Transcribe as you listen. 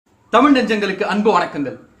தமிழ் நெஞ்சங்களுக்கு அன்பு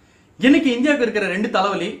வணக்கங்கள். இன்னைக்கு இந்தியாவுக்கு இருக்கிற ரெண்டு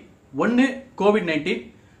தலைவலி, ஒன்னு கோவிட்-19,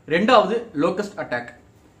 ரெண்டாவது லோகஸ்ட் அட்டாக்.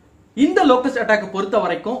 இந்த லோகஸ்ட் அட்டாக் பொறுத்த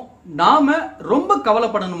வரைக்கும் நாம ரொம்ப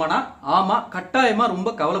கவலைப்படணுமானா ஆமா, கட்டாயமா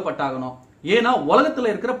ரொம்ப கவலைப்பட்டாகணும். ஏன்னா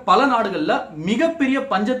உலகத்துல இருக்கிற பல நாடுகள்ல மிகப்பெரிய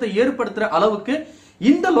பஞ்சத்தை ஏற்படுத்துற அளவுக்கு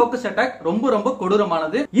இந்த லோகஸ்ட் அட்டாக் ரொம்ப ரொம்ப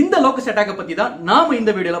கொடூரமானது. இந்த லோகஸ்ட் அட்டாக் பத்தி தான் நாம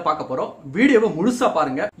இந்த வீடியோல பார்க்க போறோம். வீடியோவை முழுசா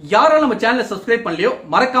பாருங்க. யாராலும் நம்ம சேனலை சப்ஸ்கிரைப் பண்ணலையோ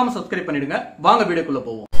மறக்காம சப்ஸ்கிரைப் பண்ணிடுங்க. வாங்க வீடியோக்குள்ள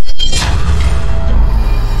போவோம்.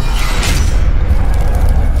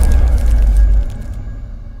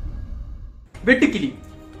 வெட்டுக்கிளி,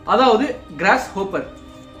 அதாவது கிராஸ்ஹாப்பர்.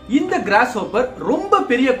 இந்த கிராஸ்ஹாப்பர் ரொம்ப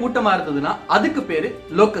பெரிய கூட்டமா இருந்ததுன்னா அதுக்கு பேரு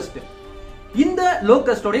லோகஸ்ட். இந்த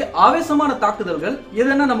லோகஸ்டோட ஆவேசமான தாக்குதல்கள்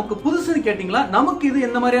எதுனா நமக்கு புதுசுன்னு கேட்டீங்களா? நமக்கு இது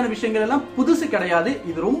இந்த மாதிரியான விஷயங்கள் எல்லாம் புதுசு கிடையாது.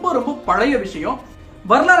 இது ரொம்ப ரொம்ப பழைய விஷயம்.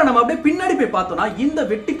 வரலாறு நம்ம அப்படியே பின்னாடி போய் பார்த்தோம்னா இந்த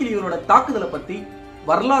வெட்டுக்கிளிகளோட தாக்குதலை பத்தி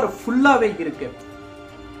வரலாறு ஃபுல்லாவே இருக்கு.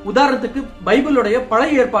 உதாரணத்துக்கு பைபிளுடைய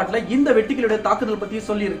பழைய ஏற்பாட்டுல இந்த வெட்டுக்கிளியோட தாக்குதல் பத்தி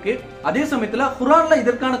சொல்லி இருக்கு. அதே சமயத்துல குர்ஆன்ல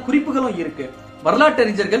இதற்கான குறிப்புகளும் இருக்கு.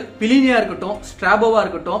 வரலாற்றறிஞர்கள் பிலினியா இருக்கட்டும், ஸ்ட்ராபோவா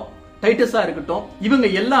இருக்கட்டும், டைட்டஸா இருக்கட்டும், இவங்க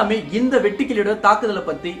எல்லாமே இந்த வெட்டுக்கிளியோட தாக்குதலை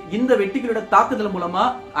பத்தி, இந்த வெட்டுக்கிளியோட தாக்குதல் மூலமா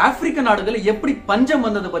ஆப்பிரிக்க நாடுகள் எப்படி பஞ்சம்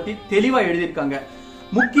வந்ததை பத்தி தெளிவா எழுதியிருக்காங்க.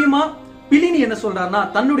 முக்கியமா பிலினி என்ன சொல்றாருன்னா,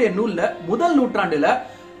 தன்னுடைய நூல்ல முதல் நூற்றாண்டுல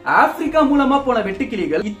ஆப்பிரிக்கா மூலமா போன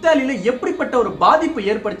வெட்டுக்கிளிகள் இத்தாலியில எப்படிப்பட்ட ஒரு பாதிப்பு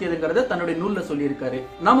ஏற்படுத்தியதுங்கிறத தன்னுடைய நூல்ல சொல்லி இருக்காரு.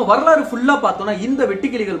 நாம வரலாறு ஃபுல்லா பார்த்தோம்னா இந்த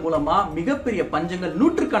வெட்டுக்கிளிகள் மூலமா மிகப்பெரிய பஞ்சங்கள்,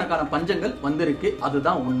 நூற்றுக்கணக்கான பஞ்சங்கள் வந்திருக்கு.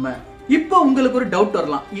 அதுதான் உண்மை. இப்போ உங்களுக்கு ஒரு டவுட்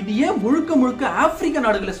வரலாம், இது ஏன் முழுக்க முழுக்க ஆப்பிரிக்க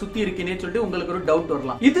நாடுகளை சுத்தி இருக்குன்னே சொல்லிட்டு உங்களுக்கு ஒரு டவுட்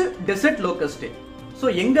வரலாம். இது டெசர்ட் லோகஸ்ட். சோ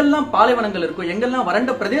எங்கெல்லாம் பாலைவனங்கள் இருக்கோ, எங்கெல்லாம்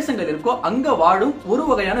வறண்ட பிரதேசங்கள் இருக்கோ அங்க வாழும் ஒரு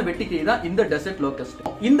வகையான வெட்டுக்கிளி தான் இந்த டெசர்ட் லோகஸ்ட்.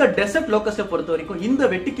 இந்த டெசர்ட் லோகஸ்ட பொறுத்த வரைக்கும், இந்த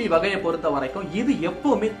வெட்டுக்கிளி வகையை பொறுத்த வரைக்கும் இது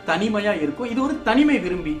எப்பவுமே தனிமையா இருக்கும். இது ஒரு தனிமை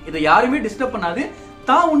விரும்பி, இதை யாருமே டிஸ்டர்ப் பண்ணாது,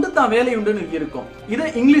 தான் உண்டு தான் வேலை உண்டுன்னு இருக்கும். இதை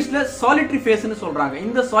இங்கிலீஷ்ல சாலிட்டரி ஃபேஸ்னு சொல்றாங்க.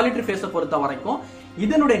 இந்த சாலிட்டரி ஃபேஸை பொறுத்த வரைக்கும்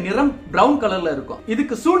இதனுடைய நிறம் பிரவுன் கலர்ல இருக்கும்.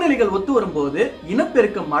 இதுக்கு சூழ்நிலைகள் ஒத்து வரும்போது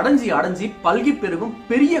இனப்பெருக்கம் அடைஞ்சி பல்கி பெருகும்,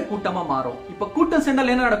 பெரிய கூட்டமா மாறும். இப்ப கூட்டம்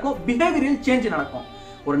சேர்ந்தால் என்ன நடக்கும்? பிஹேவியரல் சேஞ்ச் நடக்கும்.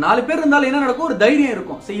 ஒரு 4 பேர் இருந்தாலும் என்ன நடக்கும்? ஒரு தைரியம்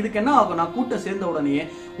இருக்கும். சரி, இதுக்கு என்ன ஆகும்? நான் கூட்டம் சேர்ந்த உடனே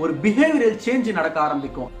ஒரு பிஹேவியரல் சேஞ்ச் நடக்க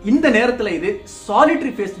ஆரம்பிக்கும். இந்த நேரத்துல இது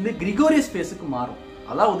சாலிட்டரி ஃபேஸ் இருந்து கிரெகாரியஸ் ஃபேஸுக்கு மாறும்.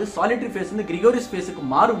 அதாவது சாலிட்டரி ஃபேஸ் இருந்து கிரெகாரியஸ் ஃபேஸுக்கு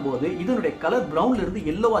மாறும்போது இதனுடைய கலர் பிரவுன்ல இருந்து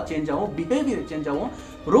எல்லோவா சேஞ்ச் ஆகும், பிஹேவியர் சேஞ்ச் ஆகும்,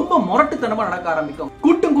 ரொம்ப முரட்டுத்தனமா நடக்க ஆரம்பிக்கும்.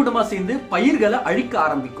 கூட்டம் கூட்டமா சேர்ந்து பயிர்களை அழிக்க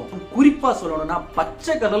ஆரம்பிக்கும். குறிப்பா சொல்லணும்னா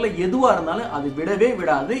பச்சை கலர்ல எதுவா இருந்தாலும் அது விடவே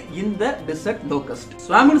விடாது இந்த டெசர்ட் லோகஸ்ட்.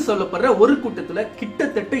 ஸ்வாம்னு சொல்லப்படுற ஒரு கூட்டத்துல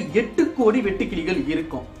கிட்டத்தட்ட 8 கோடி வெட்டுக்கிளிகள்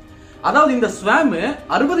இருக்கும். அதாவது இந்த ஸ்வாம்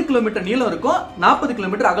 60 கிலோமீட்டர் நீளம் இருக்கும், 40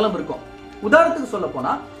 கிலோமீட்டர் அகலம் இருக்கும். உதாரணத்துக்கு சொல்ல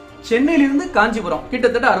போனா சென்னையிலிருந்து காஞ்சிபுரம்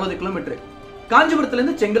கிட்டத்தட்ட 60 கிலோமீட்டர், காஞ்சிபுரத்துல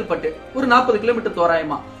இருந்து செங்கல்பட்டு ஒரு 40 கிலோமீட்டர்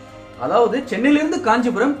தோராயமா. அதாவது சென்னையில இருந்து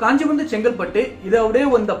காஞ்சிபுரம், காஞ்சிபுரம் செங்கல்பட்டு, இதோட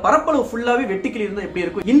இந்த பரப்பளவு ஃபுல்லாவே வெட்டுக்கிளி இருந்தா எப்படி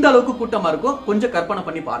இருக்கும்? இந்த அளவுக்கு கூட்டமா இருக்கும். கொஞ்சம் கற்பனை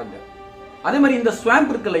பண்ணி பாருங்க. அதே மாதிரி இந்த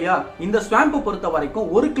ஸ்வாம்ப் இருக்கு இல்லையா, இந்த ஸ்வாம்பை பொறுத்த வரைக்கும்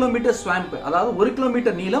 1 கிலோமீட்டர் ஸ்வாம்ப், அதாவது 1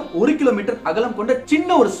 கிலோமீட்டர் நீளம் 1 கிலோமீட்டர் அகலம் கொண்ட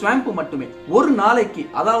சின்ன ஒரு ஸ்வாம்ப் மட்டுமே. ஒரு நாளைக்கு,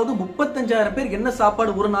 அதாவது 35,000 பேர் என்ன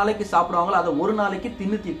சாப்பாடு ஒரு நாளைக்கு சாப்பிடுவாங்களோ அதை ஒரு நாளைக்கு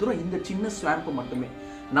தின்னு தீர்த்துரும் இந்த சின்ன ஸ்வாம்ப் மட்டுமே.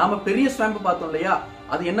 நாம பெரிய ஸ்வாம்ப் பார்த்தோம் இல்லையா,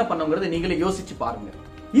 அது என்ன பண்ணுங்கிறத நீங்களே யோசிச்சு பாருங்க.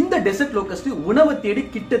 இந்த டெசர்ட் லோகஸ்ட் உணவை தேடி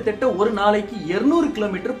கிட்டத்தட்ட ஒரு நாளைக்கு 200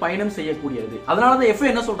 கிலோமீட்டர் பயணம் செய்யக்கூடியது. அதனாலதான்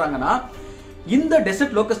எஃப்ஏ என்ன சொல்றாங்கன்னா, இந்த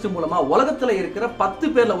டெசர்ட் லோகஸ்ட் மூலமா உலகத்துல இருக்கிற 10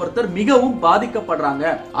 பேர்ல ஒருத்தர் மிகவும் பாதிக்கப்படுறாங்க.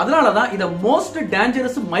 அதனாலதான் இத மோஸ்ட்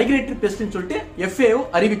டேஞ்சரஸ் மைக்ரேட்டரி பெஸ்ட்னு சொல்லிட்டு எஃப்ஏஓ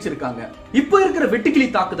அறிவிச்சிருக்காங்க. இப்போ இருக்கிற வெட்டுக்கிளி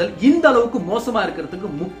தாக்குதல் இந்த அளவுக்கு மோசமா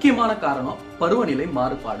இருக்கிறதுக்கு முக்கியமான காரணம் பருவநிலை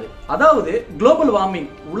மாறுபாடு. அதாவது குளோபல் வார்மிங்,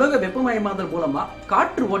 உலக வெப்பமயமாதல் மூலமா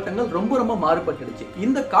காற்று ஓட்டங்கள் ரொம்ப ரொம்ப மாறுபட்டுடுச்சு.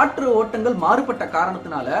 இந்த காற்று ஓட்டங்கள் மாறுபட்ட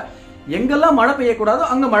காரணத்தினால எங்கெல்லாம் மழை பெய்யக்கூடாதோ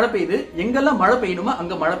அங்க மழை பெய்யுது, எங்கெல்லாம் மழை பெய்யணுமோ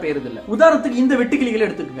அங்க மழை பெய்யறது இல்ல. உதாரணத்துக்கு இந்த வெட்டுக்கிளிகளை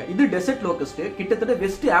எடுத்துக்கங்க. இது டெசர்ட் லோகஸ்ட். கிட்டத்தட்ட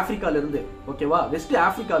வெஸ்ட் ஆப்பிரிக்கால இருந்து, ஓகேவா, வெஸ்ட்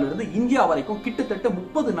ஆப்பிரிக்கால இருந்து இந்தியா வரைக்கும் கிட்டத்தட்ட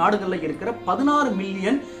 30 நாடுகள்ல இருக்கிற 16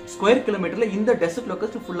 மில்லியன் ஸ்கொயர் கிலோமீட்டர்ல இந்த டெசர்ட்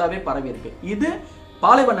லோகஸ்ட் ஃபுல்லாவே பரவி இருக்கு. இது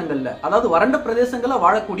பாலைவனங்கள்ல, அதாவது வறண்ட பிரதேசங்கள்ல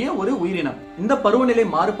வாழக்கூடிய ஒரு உயிரினம். இந்த பருவநிலை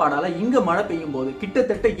மாறுபாடால இங்க மழை பெய்யும் போது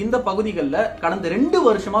கிட்டத்தட்ட இந்த பகுதிகளில் கடந்த 2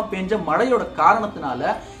 வருஷமா பெஞ்ச மழையோட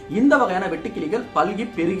காரணத்தினால இந்த வகையான வெட்டுக்கிளிகள் பல்கி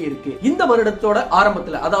பெருகி இருக்கு. இந்த வருடத்தோட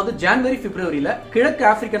ஆரம்பத்துல, அதாவது ஜனவரி பிப்ரவரியில கிழக்கு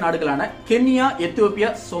ஆப்பிரிக்க நாடுகளான கென்யா,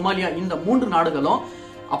 எத்தியோப்பியா, சோமாலியா, இந்த 3 நாடுகளும்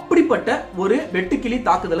அப்படிப்பட்ட ஒரு வெட்டுக்கிளி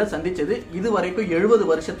தாக்குதலை சந்திச்சது. இதுவரைக்கும் 70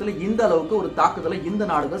 வருஷத்துல இந்த அளவுக்கு ஒரு தாக்குதலை இந்த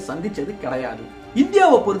நாடுகள் சந்திச்சது கிடையாது.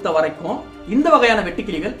 இந்தியாவை பொறுத்த வரைக்கும் இந்த வகையான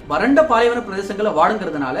வெட்டுக்கிளிகள் வறண்ட பாலைவன பிரதேசங்களை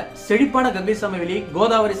வாடுங்கிறதுனால செழிப்பான கங்கை சமவெளி,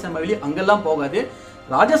 கோதாவரி சமவெளி அங்கெல்லாம் போகாது.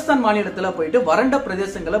 ராஜஸ்தான் மாநிலத்துல போயிட்டு வறண்ட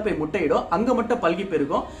பிரதேசங்களை போய் முட்டையிடும், அங்க மட்டும் பல்கி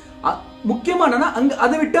பெருகும். முக்கியமான அங்க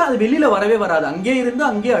அதை விட்டு அது வெளியில வரவே வராது, அங்கே இருந்து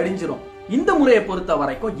அங்கே அழிஞ்சிரும். இந்த முறையை பொறுத்த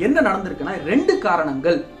வரைக்கும் என்ன நடந்திருக்குன்னா 2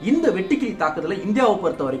 காரணங்கள் இந்த வெட்டுக்கிளி தாக்குதலை இந்தியாவை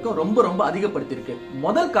பொறுத்த வரைக்கும் ரொம்ப ரொம்ப அதிகப்படுத்திருக்கு.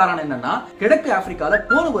 முதல் காரணம் என்னன்னா, கிழக்கு ஆப்பிரிக்கால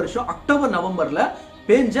போன வருஷம் அக்டோபர் நவம்பர்ல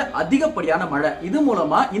பேஞ்ச அதிகப்படியான மழை. இது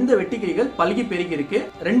மூலமா இந்த வெட்டுக்கிளிகள் பல்கி பெருகி இருக்கு.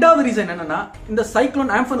 ரெண்டாவது ரீசன் என்னன்னா, இந்த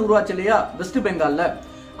சைக்ளோன் ஆம்பன் உருவாச்சு இல்லையா வெஸ்ட் பெங்கால்ல,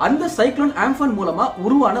 அந்த சைக்ளோன் ஆம்பன் மூலமா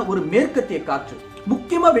உருவான ஒரு மேற்கத்திய காற்று,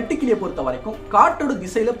 முக்கியமா வெட்டுக்கிளியை பொறுத்த வரைக்கும் காற்றோட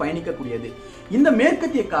திசையில பயணிக்கக்கூடியது. இந்த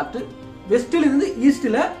மேற்கத்திய காற்று வெஸ்டில் இருந்து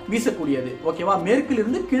ஈஸ்ட்ல வீசக்கூடியது. ஓகேவா, மேற்கில்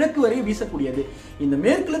இருந்து கிழக்கு வரை வீசக்கூடியது. இந்த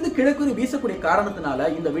மேற்குல இருந்து கிழக்கு வரை வீசக்கூடிய காரணத்தினால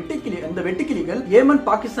இந்த வெட்டுக்கிளிகள் ஏமன்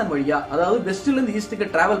பாகிஸ்தான் வழியா, அதாவது வெஸ்டில் இருந்து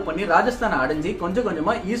ஈஸ்டுக்கு டிராவல் பண்ணி ராஜஸ்தான் அடைஞ்சு கொஞ்சம்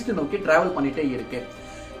கொஞ்சமா ஈஸ்ட் நோக்கி டிராவல் பண்ணிட்டே இருக்கு.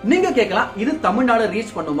 நீங்க கேட்கலாம், இது தமிழ்நாடு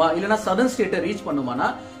ரீச் பண்ணுமா இல்லனா சதர்ன் ஸ்டேட்டை ரீச் பண்ணுமானா,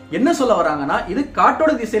 என்ன சொல்ல வராங்கன்னா, இது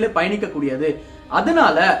காற்றோட திசையில பயணிக்கக்கூடியது.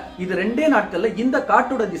 அதனால இது 2 நாட்கள்ல இந்த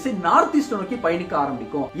காற்றோட திசை நார்த் ஈஸ்ட் நோக்கி பயணிக்க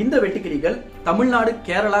ஆரம்பிக்கும். இந்த வெட்டுக்கிளிகள் தமிழ்நாடு,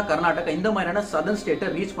 கேரளா, கர்நாடகா இந்த மாதிரியான சதர்ன் ஸ்டேட்டை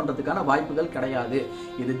ரீச் பண்றதுக்கான வாய்ப்புகள் கிடையாது.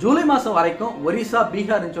 இது ஜூலை மாசம் வரைக்கும் ஒரிசா,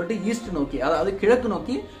 பீகார்னு சொல்லிட்டு ஈஸ்ட் நோக்கி, அதாவது கிழக்கு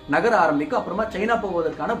நோக்கி நகர ஆரம்பிக்கும். அப்புறமா சைனா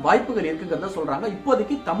போவதற்கான வாய்ப்புகள் இருக்குங்கிறத சொல்றாங்க.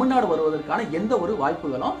 இப்போதைக்கு தமிழ்நாடு வருவதற்கான எந்த ஒரு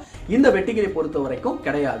வாய்ப்புகளும் இந்த வெட்டுக்கிளியை பொறுத்த வரைக்கும்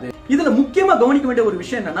கிடையாது. இதுல முக்கியமா கவனிக்க வேண்டிய ஒரு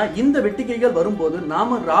விஷயம் என்னன்னா, இந்த வெட்டுக்கிளிகள் வரும்போது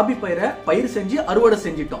நாம ராபி பயிர் செஞ்சு அறுவடை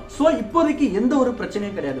செஞ்சிட்டோம். சோ இப்போதைக்கு எந்த ஒரு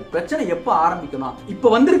பிரச்சனையும் கிடையாது. பிரச்சனை எப்ப ஆரம்பிக்கணும், இப்ப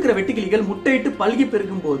வந்திருக்கிற வெட்டுக்கிளிகள் முட்டையிட்டு பல்கி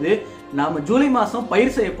பெருகும் போது நாம ஜூலை மாசம்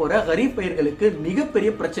பயிர் செய்ய போற கரீப் பயிர்களுக்கு மிகப்பெரிய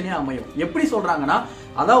பிரச்சனையா அமையும். எப்படி சொல்றாங்கன்னா,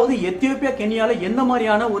 அதாவது எத்தியோப்பியா, கென்யால எந்த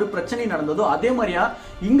மாதிரியான ஒரு பிரச்சனை நடந்ததோ அதே மாதிரியா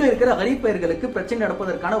இங்க இருக்கிற கரீப் பயிர்களுக்கு பிரச்சனை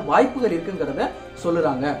நடப்பதற்கான வாய்ப்புகள் இருக்குங்கிறத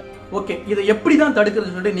சொல்லுறாங்க. ஓகே, இதை எப்படிதான்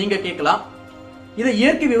தடுக்கிறதுன்னு சொல்லிட்டு நீங்க கேட்கலாம். இதை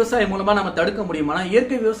இயற்கை விவசாயம் மூலமா நம்ம தடுக்க முடியுமா?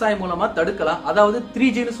 இயற்கை விவசாயம் மூலமா தடுக்கலாம். அதாவது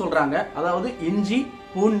 3Gன்னு சொல்றாங்க. அதாவது இஞ்சி,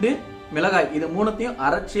 பூண்டு, மிளகாய் இது மூணுத்தையும்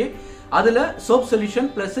அரைச்சு அதுல சோப் சொல்யூஷன்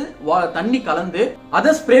பிளஸ் தண்ணி கலந்து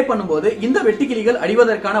அதை ஸ்ப்ரே பண்ணும்போது இந்த வெட்டுக்கிளிகள்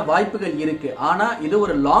அழிவதற்கான வாய்ப்புகள் இருக்கு. ஆனா இது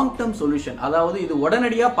ஒரு லாங் டர்ம் சொல்யூஷன். அதாவது இது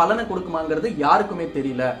உடனடியா பலனை கொடுக்குமாங்கிறது யாருக்குமே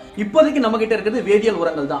தெரியல. இப்போதைக்கு நம்ம கிட்ட இருக்கிறது வேதியியல்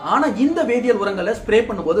உரங்கள் தான். ஆனா இந்த வேதியியல் உரங்களை ஸ்ப்ரே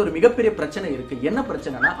பண்ணும்போது ஒரு மிகப்பெரிய பிரச்சனை இருக்கு. என்ன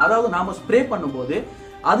பிரச்சனைனா, அதாவது நாம ஸ்ப்ரே பண்ணும்போது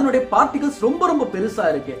அதனுடைய பார்ட்டிகல்ஸ் ரொம்ப ரொம்ப பெருசா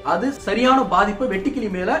இருக்கு. அது சரியான பாதிப்பை வெட்டுக்கிளி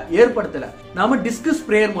மேல ஏற்படுத்தல. நாம டிஸ்க்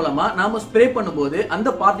ஸ்ப்ரேயர் மூலமா நாம ஸ்ப்ரே பண்ணும்போது அந்த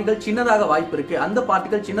பார்ட்டிகல் சின்னதாக வாய்ப்பு இருக்கு. அந்த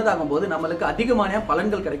பார்ட்டிகல் சின்னதாகும் போது நம்மளுக்கு அதிகமான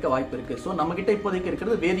பலன்கள் கிடைக்க வாய்ப்பு இருக்கு. சோ நம்ம கிட்ட இப்போதைக்கு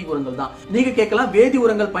இருக்கிறது வேதி உரங்கள் தான். நீங்க கேட்கலாம், வேதி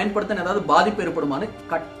உரங்கள் பயன்படுத்த ஏதாவது பாதிப்பு ஏற்படுமான்னு.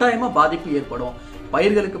 கட்டாயமா பாதிப்பு ஏற்படும்.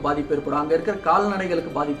 பயிர்களுக்கு பாதிப்பு ஏற்படும், அங்க இருக்கிற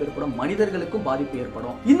கால்நடைகளுக்கு பாதிப்பு ஏற்படும், மனிதர்களுக்கும் பாதிப்பு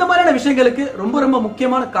ஏற்படும். இந்த மாதிரியான விஷயங்களுக்கு ரொம்ப ரொம்ப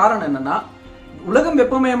முக்கியமான காரணம் என்னன்னா, உலகம்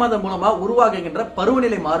வெப்பமயமாத மூலமா உருவாகுகின்ற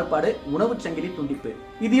பருவநிலை மாறுபாடு, உணவு சங்கிலி துண்டிப்பு.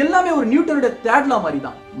 இது எல்லாமே ஒரு நியூட்டனுடைய தேட் லா மாதிரி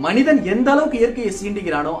தான். மனிதன் எந்த அளவுக்கு இயற்கையை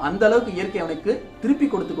சீண்டுகிறானோ அந்த அளவுக்கு இயற்கை அவனுக்கு திருப்பி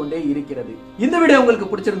கொடுத்து கொண்டே இருக்கிறது. இந்த வீடியோ உங்களுக்கு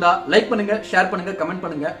பிடிச்சிருந்தா லைக் பண்ணுங்க, ஷேர் பண்ணுங்க, கமெண்ட்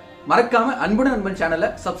பண்ணுங்க. மறக்காம அன்புடன் நண்பன் சேனலை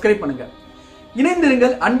சப்ஸ்கிரைப் பண்ணுங்க.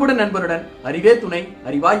 இணைந்திருங்கள் அன்புடன் நண்பருடன். அறிவே துணை,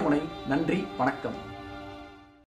 அறிவாய் முனை. நன்றி, வணக்கம்.